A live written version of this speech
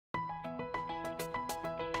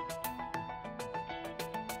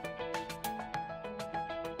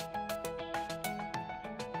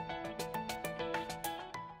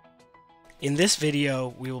In this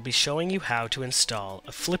video, we will be showing you how to install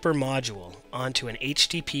a flipper module onto an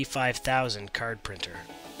HDP5000 card printer.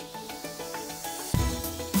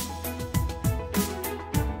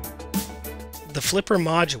 The flipper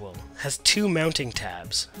module has two mounting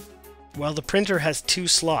tabs, while the printer has two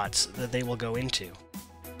slots that they will go into.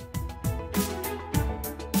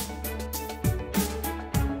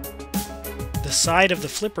 The side of the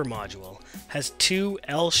flipper module has two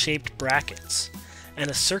L-shaped brackets and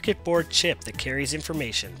a circuit board chip that carries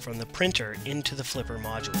information from the printer into the flipper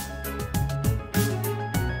module.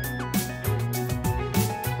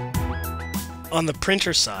 On the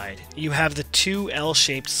printer side, you have the two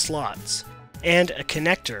L-shaped slots and a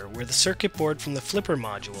connector where the circuit board from the flipper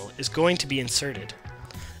module is going to be inserted.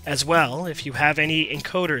 As well, if you have any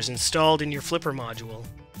encoders installed in your flipper module,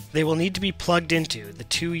 they will need to be plugged into the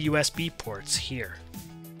two USB ports here.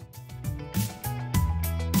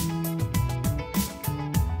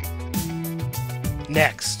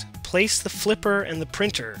 Next, place the flipper and the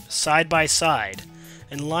printer side by side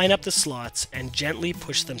and line up the slots and gently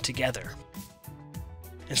push them together.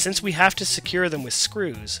 And since we have to secure them with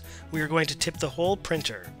screws, we are going to tip the whole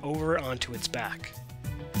printer over onto its back.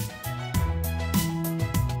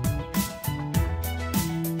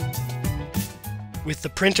 With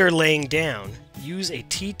the printer laying down, use a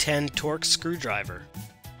T10 Torx screwdriver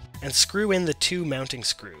and screw in the two mounting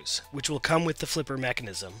screws, which will come with the flipper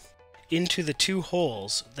mechanism, into the two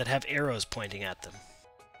holes that have arrows pointing at them.